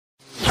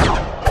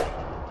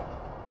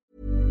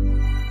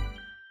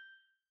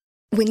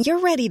When you're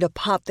ready to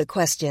pop the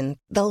question,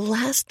 the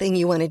last thing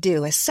you want to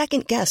do is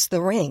second-guess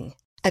the ring.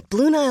 At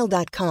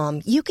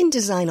BlueNile.com, you can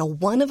design a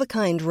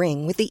one-of-a-kind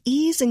ring with the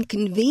ease and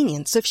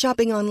convenience of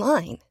shopping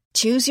online.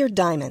 Choose your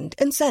diamond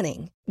and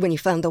setting. When you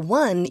find the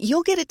one,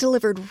 you'll get it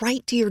delivered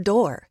right to your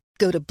door.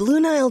 Go to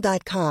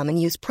BlueNile.com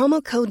and use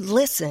promo code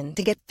LISTEN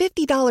to get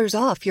 $50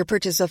 off your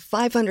purchase of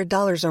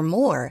 $500 or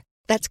more.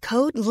 That's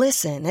code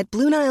LISTEN at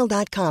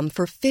BlueNile.com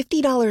for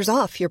 $50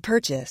 off your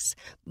purchase.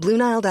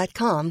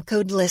 BlueNile.com,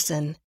 code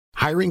LISTEN.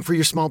 Hiring for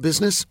your small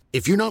business?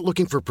 If you're not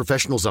looking for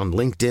professionals on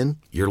LinkedIn,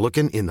 you're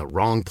looking in the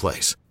wrong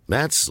place.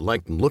 That's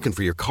like looking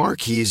for your car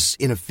keys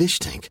in a fish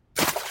tank.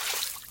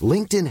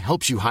 LinkedIn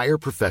helps you hire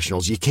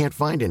professionals you can't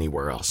find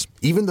anywhere else,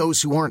 even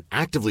those who aren't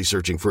actively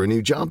searching for a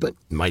new job but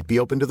might be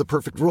open to the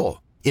perfect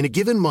role. In a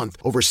given month,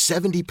 over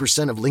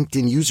 70% of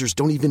LinkedIn users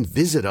don't even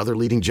visit other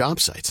leading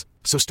job sites.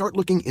 So start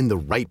looking in the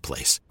right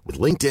place. With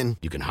LinkedIn,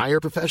 you can hire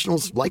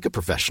professionals like a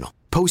professional.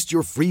 Post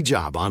your free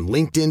job on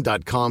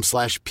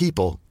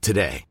linkedin.com/people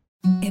today.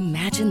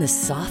 Imagine the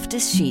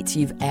softest sheets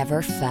you've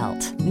ever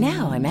felt.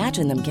 Now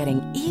imagine them getting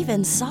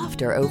even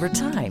softer over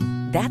time.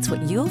 That's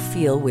what you'll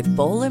feel with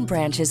Boll &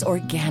 Branch's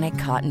organic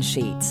cotton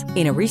sheets.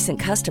 In a recent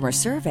customer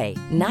survey,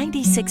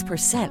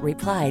 96%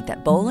 replied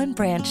that Boll &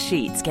 Branch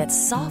sheets get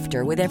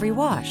softer with every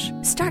wash.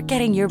 Start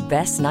getting your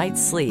best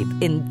night's sleep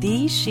in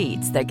these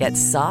sheets that get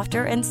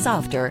softer and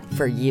softer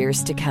for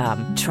years to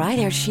come. Try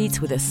their sheets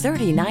with a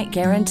 30-night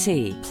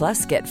guarantee.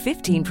 Plus, get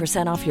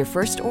 15% off your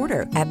first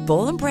order at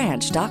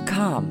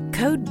bollandbranch.com.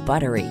 Code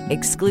BUTTERY.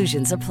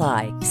 Exclusions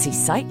apply. See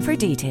site for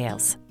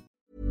details.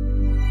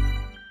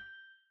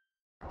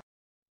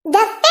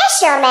 The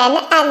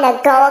Fisherman and the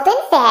Golden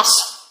Fish.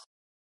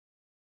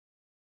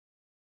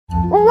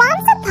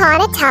 Once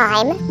upon a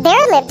time,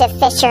 there lived a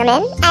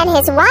fisherman and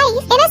his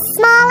wife in a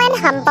small and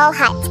humble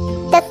hut.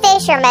 The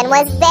fisherman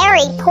was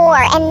very poor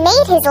and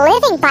made his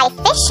living by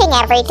fishing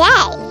every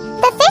day.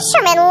 The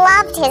fisherman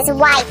loved his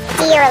wife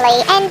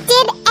dearly and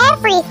did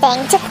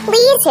everything to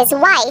please his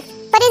wife,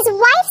 but his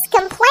wife's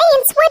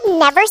complaints would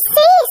never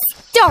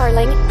cease.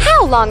 Darling,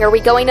 how long are we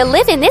going to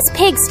live in this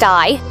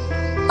pigsty?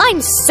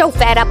 I'm so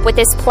fed up with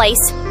this place.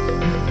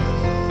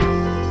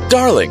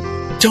 Darling,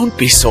 don't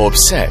be so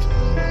upset.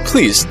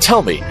 Please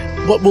tell me,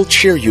 what will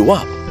cheer you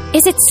up?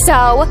 Is it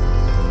so?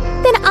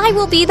 Then I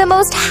will be the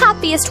most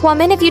happiest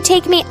woman if you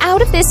take me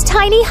out of this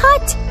tiny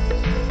hut.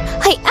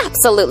 I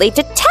absolutely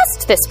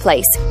detest this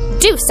place.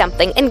 Do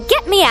something and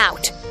get me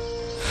out.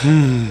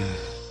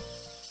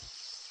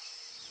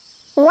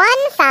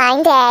 One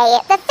fine day,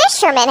 the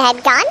fisherman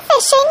had gone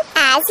fishing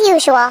as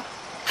usual.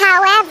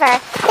 However,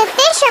 the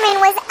fisherman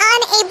was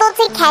unable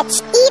to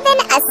catch even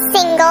a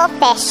single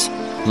fish.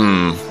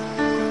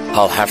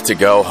 I'll have to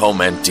go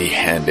home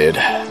empty-handed.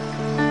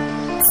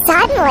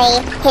 Suddenly,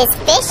 his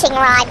fishing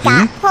rod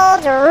got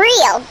pulled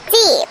real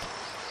deep.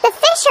 The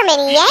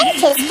fisherman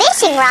yanked his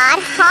fishing rod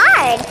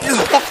hard.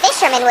 The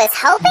fisherman was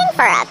hoping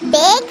for a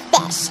big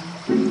fish.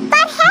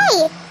 But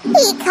hey,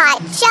 he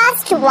caught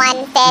just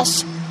one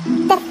fish.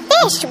 The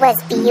fish was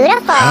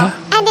beautiful,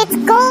 and its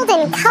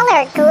golden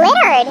color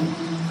glittered.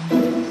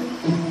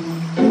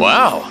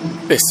 Wow,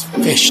 this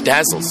fish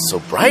dazzles so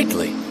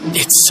brightly.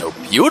 It's so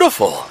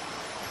beautiful.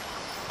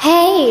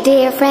 Hey,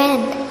 dear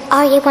friend,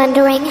 are you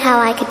wondering how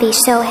I could be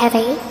so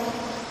heavy?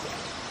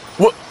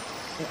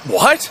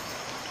 What?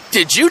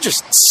 Did you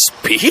just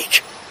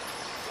speak?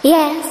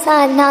 Yes,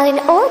 I'm not an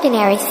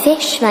ordinary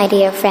fish, my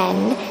dear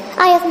friend.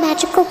 I have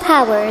magical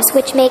powers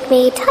which make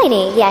me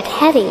tiny yet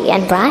heavy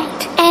and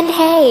bright. And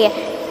hey,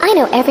 I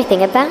know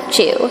everything about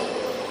you.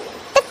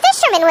 The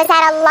fisherman was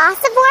at a loss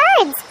of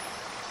words.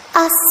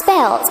 A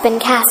spell's been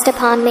cast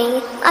upon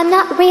me. I'm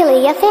not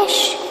really a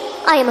fish.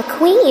 I am a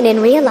queen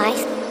in real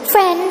life.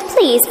 Friend,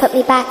 please put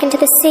me back into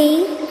the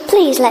sea.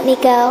 Please let me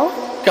go.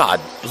 God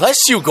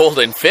bless you,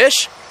 golden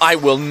fish. I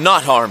will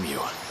not harm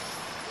you.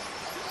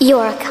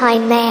 You're a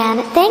kind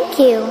man. Thank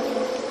you.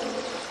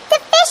 The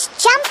fish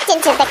jumped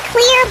into the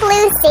clear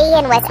blue sea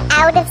and was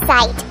out of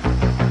sight.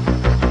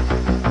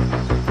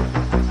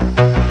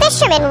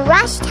 Fisherman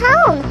rushed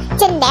home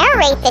to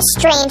narrate this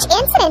strange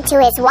incident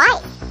to his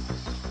wife.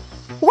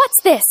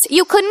 What's this?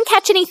 You couldn't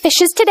catch any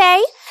fishes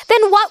today?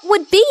 Then what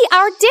would be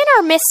our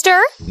dinner,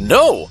 mister?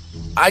 No,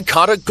 I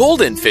caught a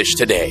golden fish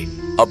today.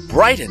 A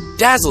bright and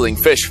dazzling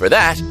fish for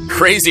that.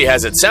 Crazy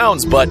as it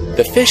sounds, but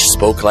the fish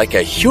spoke like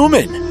a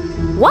human.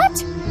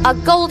 What? A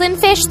golden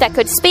fish that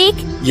could speak?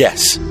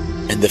 Yes,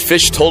 and the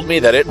fish told me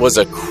that it was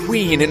a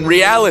queen in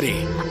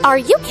reality. Are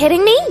you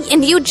kidding me?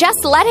 And you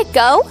just let it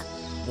go?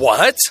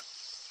 What?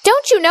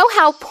 Don't you know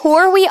how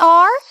poor we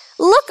are?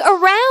 Look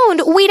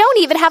around. We don't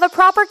even have a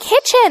proper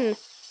kitchen.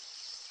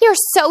 You're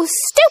so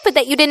stupid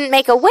that you didn't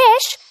make a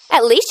wish.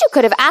 At least you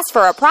could have asked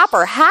for a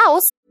proper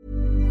house.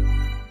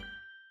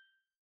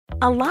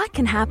 A lot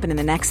can happen in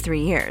the next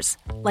 3 years.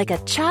 Like a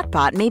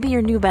chatbot may be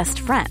your new best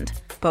friend.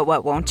 But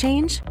what won't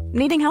change?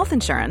 Needing health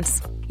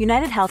insurance.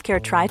 United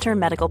Healthcare Tri-Term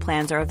Medical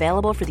Plans are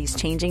available for these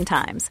changing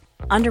times.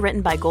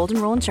 Underwritten by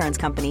Golden Rule Insurance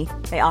Company,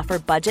 they offer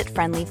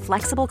budget-friendly,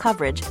 flexible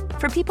coverage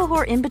for people who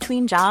are in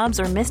between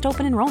jobs or missed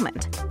open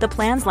enrollment. The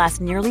plans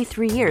last nearly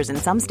 3 years in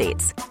some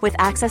states, with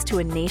access to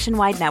a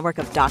nationwide network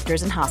of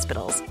doctors and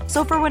hospitals.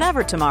 So for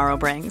whatever tomorrow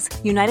brings,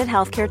 United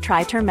Healthcare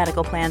Tri-Term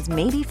Medical Plans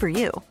may be for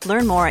you.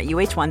 Learn more at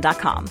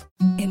uh1.com.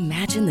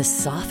 Imagine the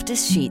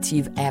softest sheets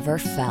you've ever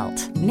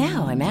felt.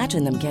 Now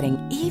imagine them getting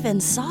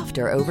even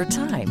softer over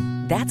time.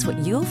 That's what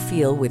you'll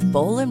feel with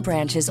Boll &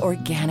 Branch's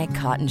organic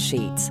cotton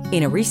sheets.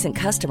 In a recent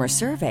customer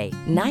survey,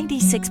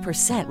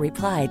 96%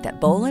 replied that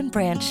Boll &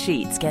 Branch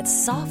sheets get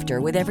softer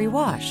with every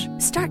wash.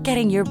 Start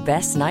getting your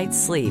best night's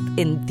sleep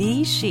in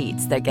these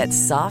sheets that get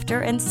softer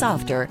and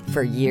softer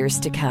for years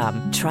to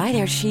come. Try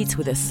their sheets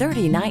with a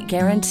 30-night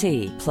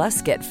guarantee.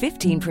 Plus, get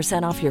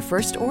 15% off your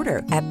first order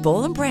at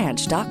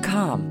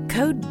bollandbranch.com.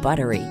 Code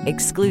BUTTERY.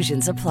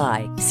 Exclusions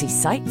apply. See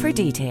site for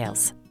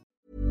details.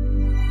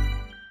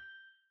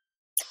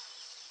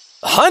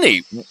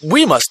 Honey,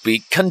 we must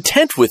be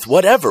content with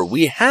whatever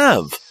we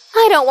have.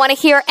 I don't want to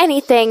hear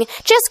anything.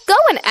 Just go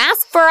and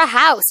ask for a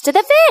house to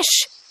the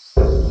fish.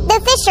 The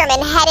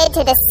fisherman headed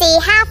to the sea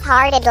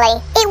half-heartedly.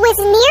 It was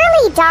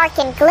nearly dark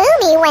and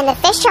gloomy when the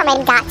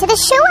fisherman got to the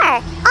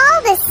shore.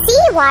 All the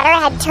seawater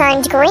had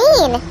turned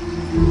green.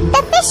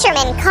 The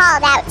fisherman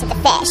called out to the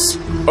fish.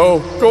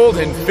 Oh,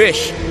 golden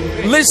fish,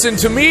 listen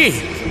to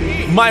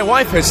me. My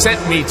wife has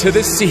sent me to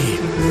the sea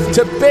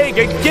to beg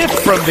a gift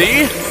from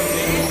thee.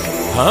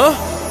 Huh?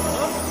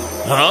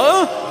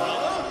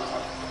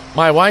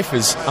 My wife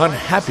is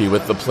unhappy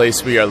with the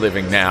place we are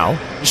living now.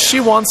 She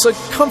wants a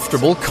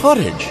comfortable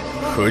cottage.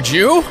 Could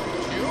you?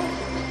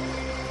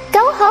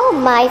 Go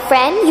home, my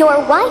friend. Your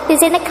wife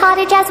is in the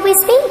cottage as we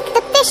speak.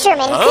 The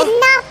fisherman could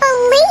not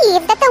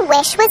believe that the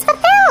wish was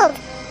fulfilled.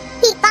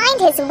 He'd find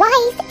his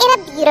wife in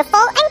a beautiful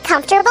and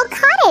comfortable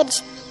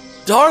cottage.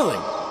 Darling,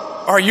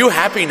 are you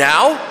happy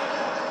now?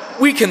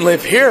 We can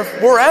live here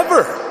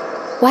forever.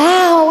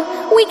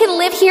 Wow, we can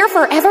live here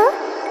forever?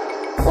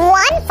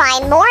 One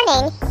fine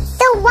morning,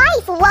 the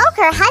wife woke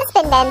her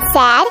husband and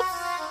said,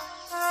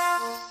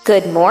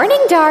 Good morning,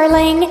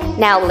 darling.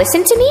 Now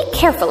listen to me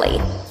carefully.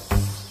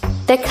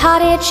 The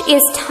cottage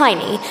is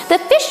tiny. The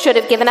fish should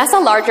have given us a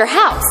larger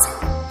house.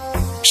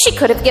 She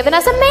could have given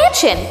us a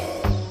mansion.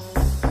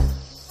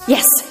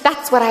 Yes,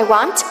 that's what I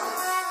want.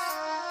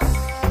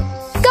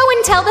 Go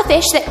and tell the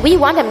fish that we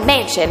want a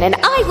mansion and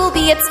I will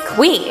be its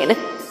queen.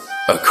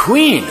 A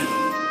queen?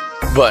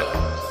 But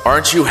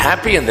aren't you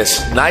happy in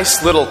this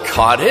nice little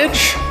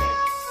cottage?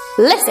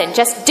 Listen,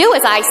 just do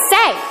as I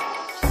say.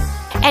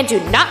 And do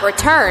not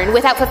return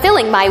without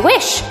fulfilling my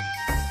wish.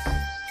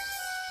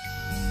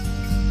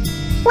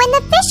 When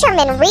the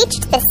fisherman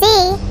reached the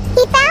sea,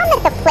 he found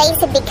that the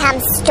place had become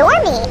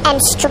stormy and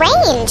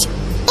strange.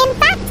 In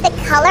fact, the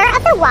color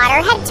of the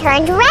water had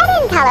turned red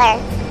in color.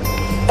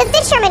 The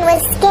fisherman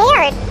was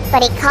scared,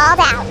 but he called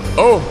out,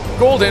 Oh,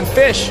 golden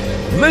fish,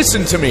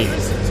 listen to me.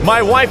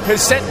 My wife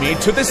has sent me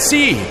to the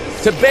sea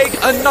to beg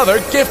another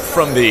gift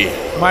from thee.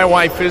 My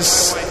wife is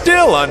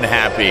still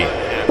unhappy.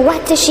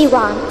 What does she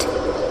want?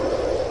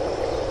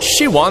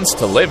 She wants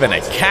to live in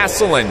a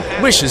castle and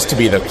wishes to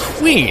be the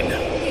queen.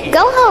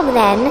 Go home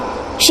then.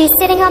 She's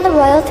sitting on the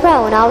royal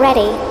throne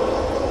already.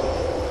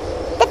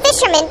 The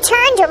fisherman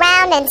turned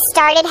around and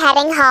started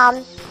heading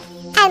home.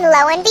 And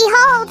lo and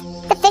behold,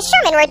 the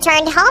fisherman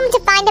returned home to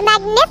find a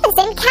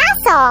magnificent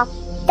castle.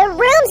 The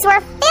rooms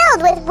were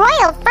filled with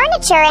royal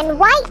furniture and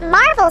white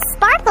marble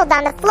sparkled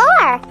on the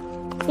floor.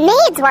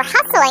 Maids were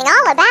hustling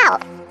all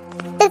about.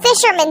 The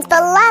fisherman's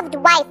beloved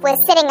wife was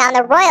sitting on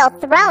the royal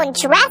throne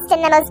dressed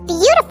in the most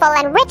beautiful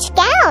and rich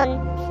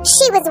gown.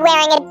 She was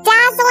wearing a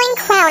dazzling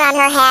crown on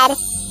her head.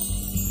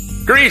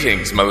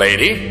 Greetings,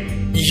 milady.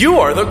 You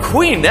are the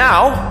queen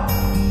now.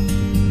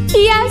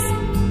 Yes,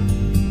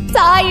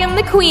 I am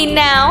the queen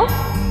now.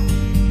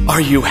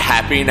 Are you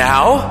happy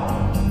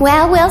now?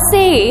 Well, we'll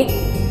see.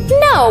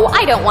 No,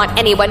 I don't want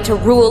anyone to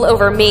rule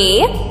over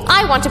me.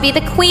 I want to be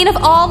the queen of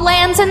all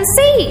lands and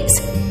seas.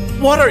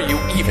 What are you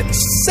even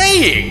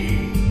saying?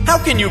 How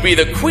can you be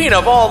the queen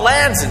of all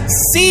lands and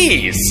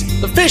seas?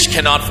 The fish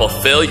cannot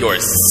fulfill your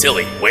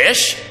silly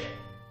wish.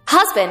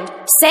 Husband,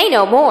 say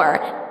no more.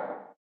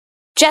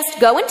 Just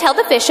go and tell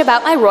the fish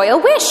about my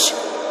royal wish.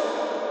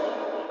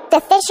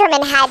 The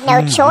fisherman had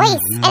no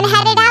choice and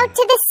headed out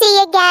to the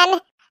sea again.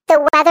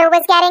 The weather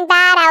was getting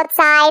bad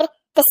outside.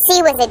 The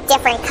sea was a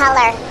different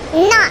color,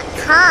 not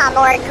calm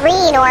or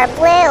green or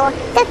blue.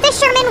 The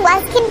fisherman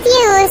was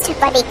confused,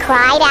 but he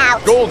cried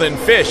out, Golden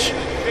fish,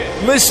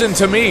 listen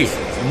to me.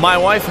 My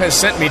wife has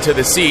sent me to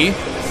the sea.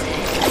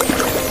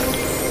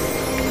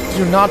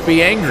 Do not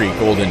be angry,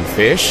 golden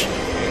fish.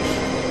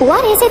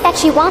 What is it that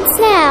she wants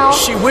now?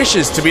 She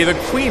wishes to be the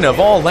queen of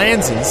all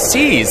lands and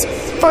seas.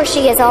 For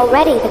she is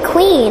already the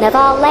queen of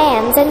all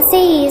lands and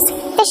seas.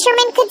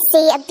 Fisherman could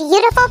see a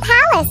beautiful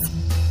palace.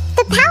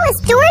 The palace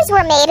doors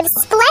were made of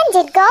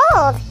splendid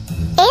gold.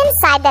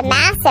 Inside the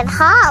massive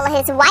hall,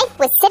 his wife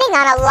was sitting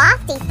on a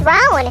lofty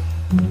throne.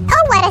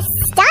 Oh, what a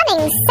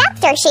stunning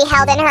scepter she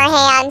held in her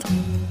hand.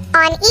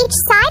 On each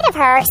side of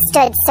her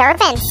stood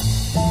servants.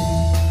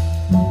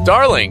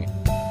 Darling,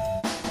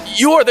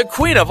 you are the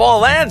queen of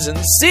all lands and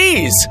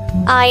seas.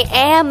 I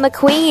am the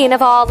queen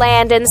of all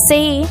land and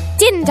sea.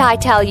 Didn't I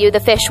tell you the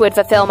fish would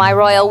fulfill my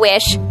royal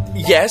wish?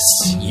 Yes,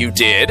 you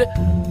did.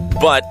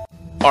 But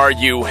are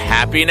you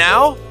happy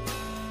now?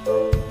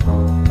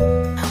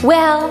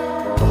 Well,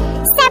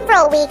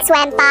 several weeks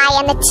went by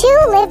and the two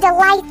lived a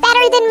life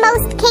better than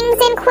most kings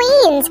and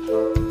queens.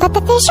 But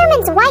the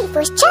fisherman's wife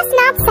was just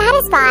not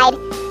satisfied.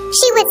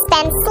 She would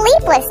spend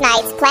sleepless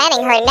nights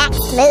planning her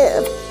next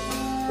move.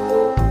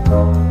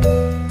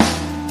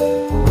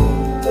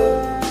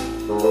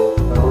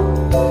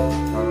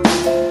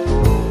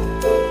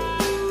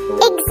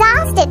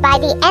 Exhausted by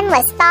the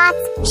endless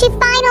thoughts, she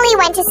finally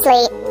went to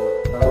sleep.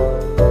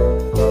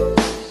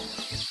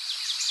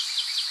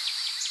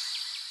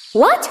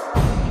 what?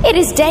 It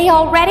is day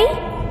already?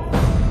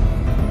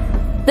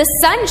 The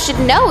sun should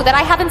know that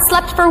I haven't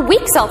slept for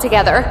weeks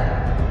altogether.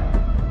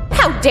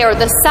 How dare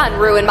the sun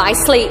ruin my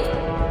sleep?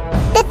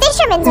 The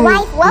fisherman's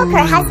wife woke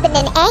her husband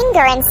in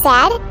anger and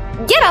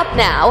said, Get up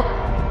now!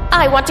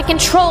 I want to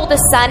control the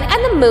sun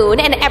and the moon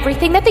and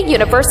everything that the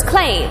universe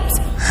claims.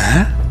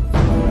 Huh?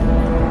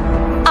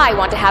 I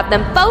want to have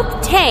them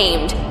both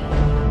tamed.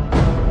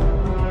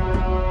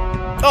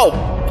 Oh,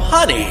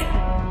 honey.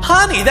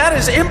 Honey, that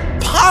is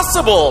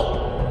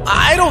impossible.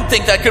 I don't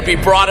think that could be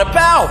brought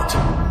about.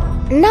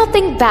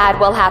 Nothing bad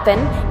will happen.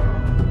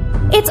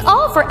 It's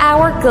all for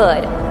our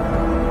good.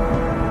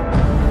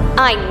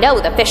 I know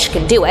the fish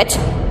can do it.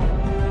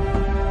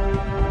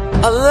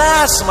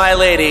 Alas, my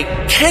lady,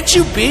 can't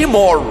you be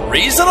more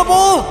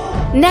reasonable?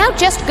 Now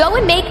just go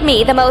and make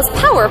me the most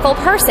powerful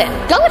person.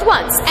 Go at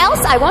once,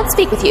 else I won't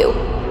speak with you.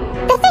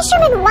 The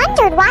fisherman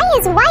wondered why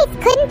his wife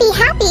couldn't be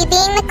happy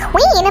being the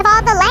queen of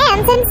all the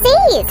lands and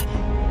seas.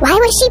 Why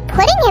was she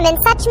putting him in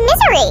such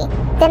misery?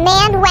 The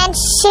man went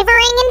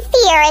shivering in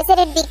fear as it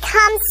had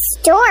become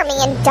stormy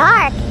and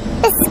dark.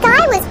 The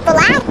sky was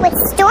black with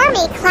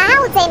stormy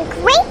clouds and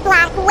great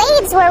black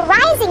waves were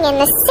rising in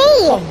the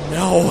sea. Oh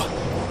no!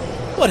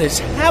 What is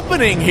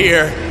happening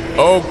here?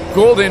 Oh,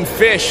 golden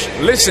fish,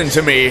 listen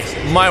to me.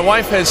 My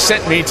wife has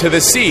sent me to the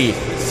sea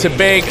to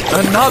beg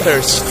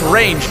another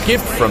strange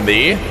gift from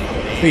thee.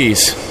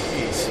 Please,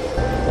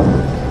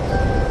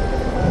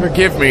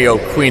 forgive me, O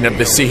Queen of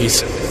the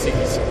Seas.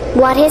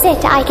 What is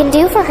it I can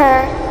do for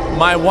her?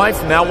 My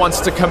wife now wants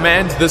to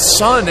command the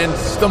sun and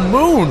the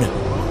moon.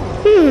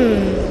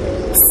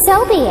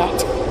 So be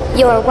it.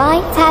 Your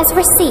wife has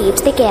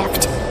received the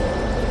gift.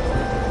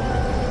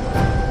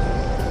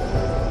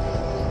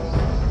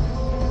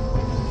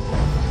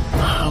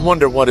 I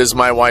wonder what is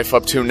my wife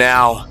up to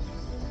now?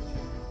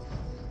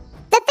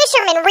 The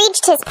fisherman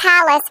reached his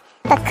palace,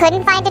 but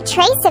couldn't find a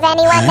trace of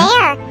anyone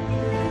there.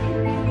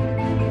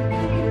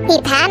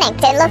 He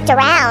panicked and looked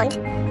around.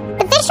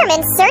 The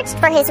fisherman searched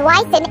for his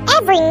wife in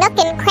every nook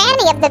and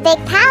cranny of the big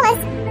palace,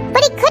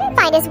 but he couldn't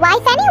find his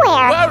wife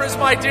anywhere. Where is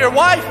my dear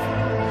wife?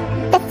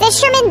 The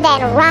fisherman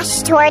then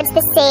rushed towards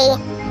the sea.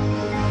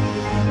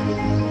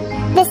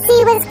 The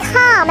sea was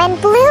calm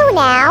and blue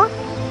now.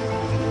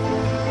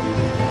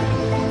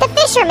 The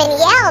fisherman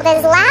yelled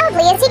as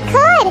loudly as he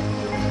could.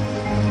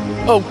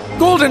 Oh,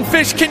 golden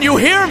fish, can you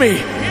hear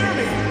me?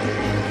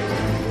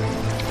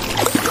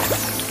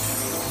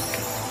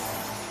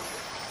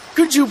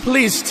 Could you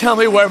please tell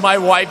me where my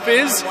wife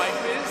is?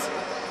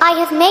 I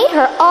have made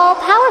her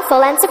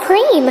all-powerful and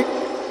supreme.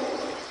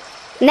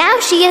 Now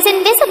she is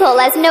invisible,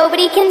 as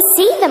nobody can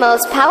see the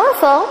most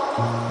powerful.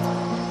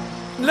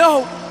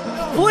 No,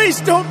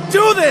 please don't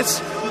do this.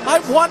 I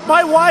want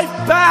my wife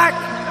back.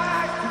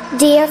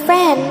 Dear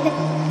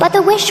friend, but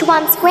the wish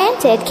once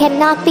granted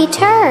cannot be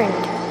turned.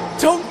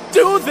 Don't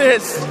do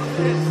this.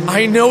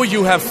 I know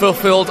you have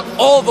fulfilled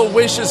all the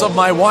wishes of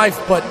my wife,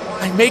 but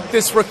I make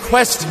this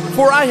request,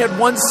 for I had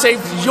once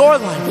saved your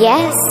life.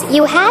 Yes,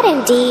 you had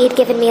indeed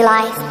given me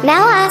life.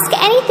 Now ask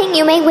anything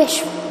you may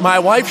wish. My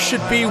wife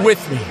should be with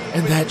me,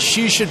 and that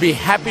she should be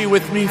happy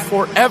with me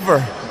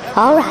forever.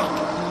 All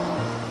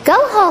right. Go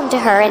home to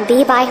her and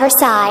be by her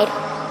side.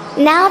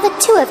 Now the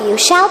two of you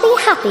shall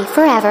be happy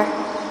forever.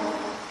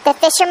 The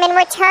fisherman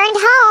returned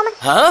home,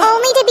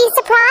 only to be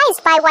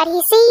surprised by what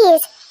he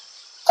sees.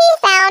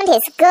 He found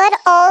his good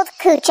old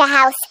Kucha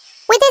house,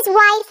 with his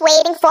wife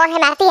waiting for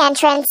him at the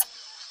entrance.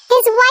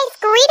 His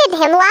wife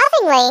greeted him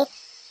lovingly.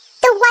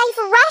 The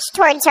wife rushed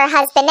towards her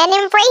husband and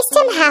embraced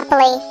him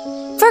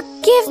happily.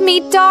 Forgive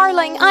me,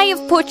 darling. I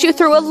have put you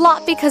through a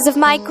lot because of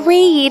my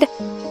greed.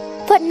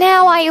 But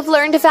now I have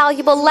learned a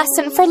valuable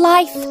lesson for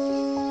life.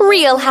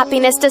 Real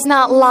happiness does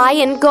not lie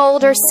in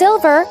gold or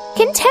silver.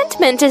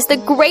 Contentment is the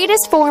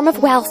greatest form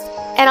of wealth,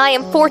 and I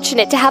am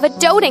fortunate to have a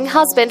doting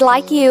husband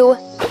like you.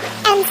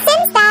 And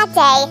since that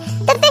day,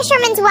 the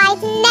fisherman's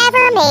wife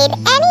never made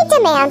any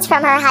demands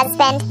from her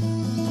husband.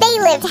 They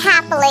lived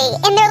happily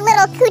in their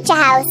little Kucha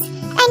house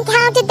and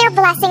counted their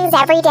blessings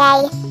every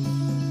day.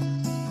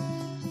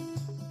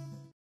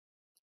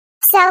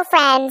 So,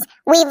 friends,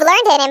 we've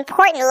learned an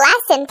important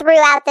lesson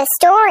throughout the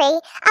story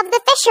of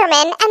the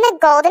fisherman and the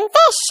golden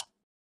fish.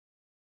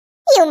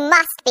 You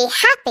must be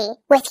happy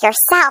with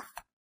yourself.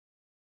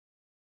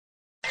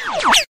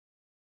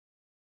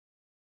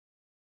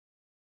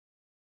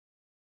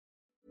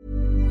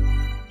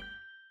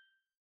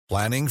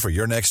 Planning for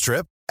your next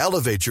trip?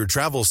 Elevate your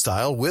travel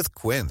style with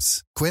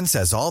Quince. Quince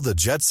has all the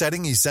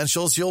jet-setting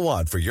essentials you'll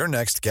want for your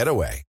next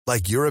getaway,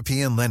 like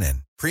European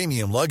linen,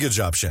 premium luggage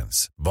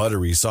options,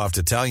 buttery soft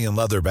Italian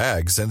leather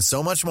bags, and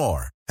so much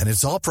more. And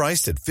it's all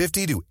priced at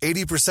 50 to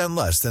 80%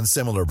 less than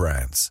similar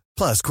brands.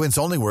 Plus, Quince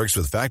only works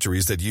with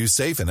factories that use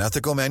safe and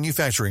ethical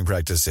manufacturing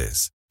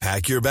practices.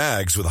 Pack your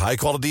bags with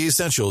high-quality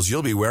essentials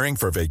you'll be wearing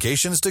for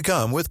vacations to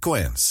come with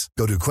Quince.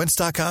 Go to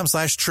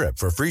quince.com/trip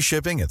for free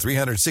shipping and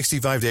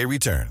 365-day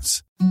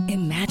returns.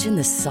 Imagine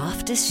the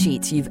softest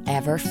sheets you've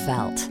ever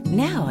felt.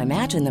 Now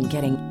imagine them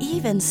getting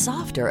even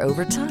softer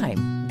over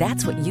time.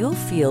 That's what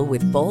you'll feel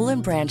with Boll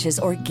 & Branch's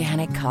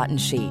organic cotton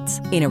sheets.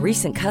 In a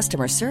recent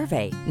customer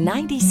survey,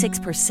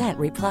 96%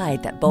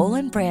 replied that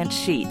Boll & Branch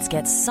sheets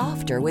get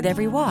softer with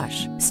every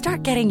wash.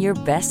 Start getting your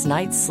best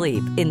night's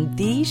sleep in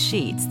these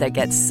sheets that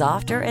get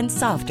softer and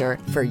softer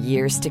for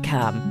years to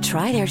come.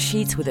 Try their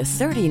sheets with a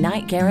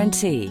 30-night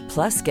guarantee.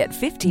 Plus, get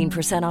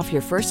 15% off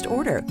your first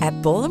order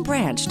at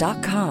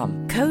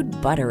bollandbranch.com. Code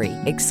BUTTERY.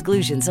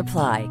 Exclusions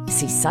apply.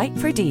 See site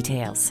for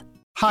details.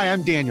 Hi,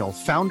 I'm Daniel,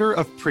 founder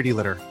of Pretty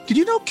Litter. Did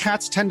you know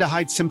cats tend to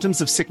hide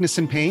symptoms of sickness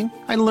and pain?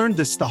 I learned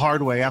this the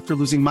hard way after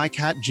losing my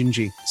cat,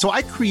 Gingy. So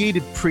I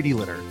created Pretty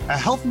Litter, a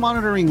health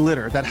monitoring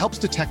litter that helps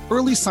detect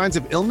early signs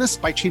of illness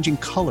by changing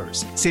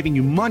colors, saving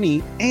you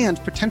money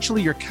and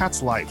potentially your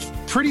cat's life.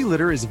 Pretty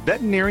Litter is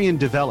veterinarian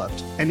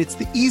developed, and it's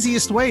the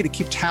easiest way to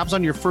keep tabs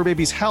on your fur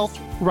baby's health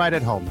right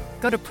at home.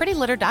 Go to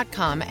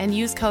prettylitter.com and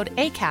use code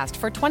ACAST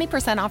for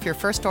 20% off your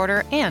first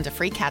order and a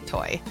free cat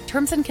toy.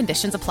 Terms and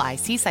conditions apply.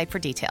 See site for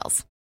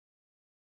details.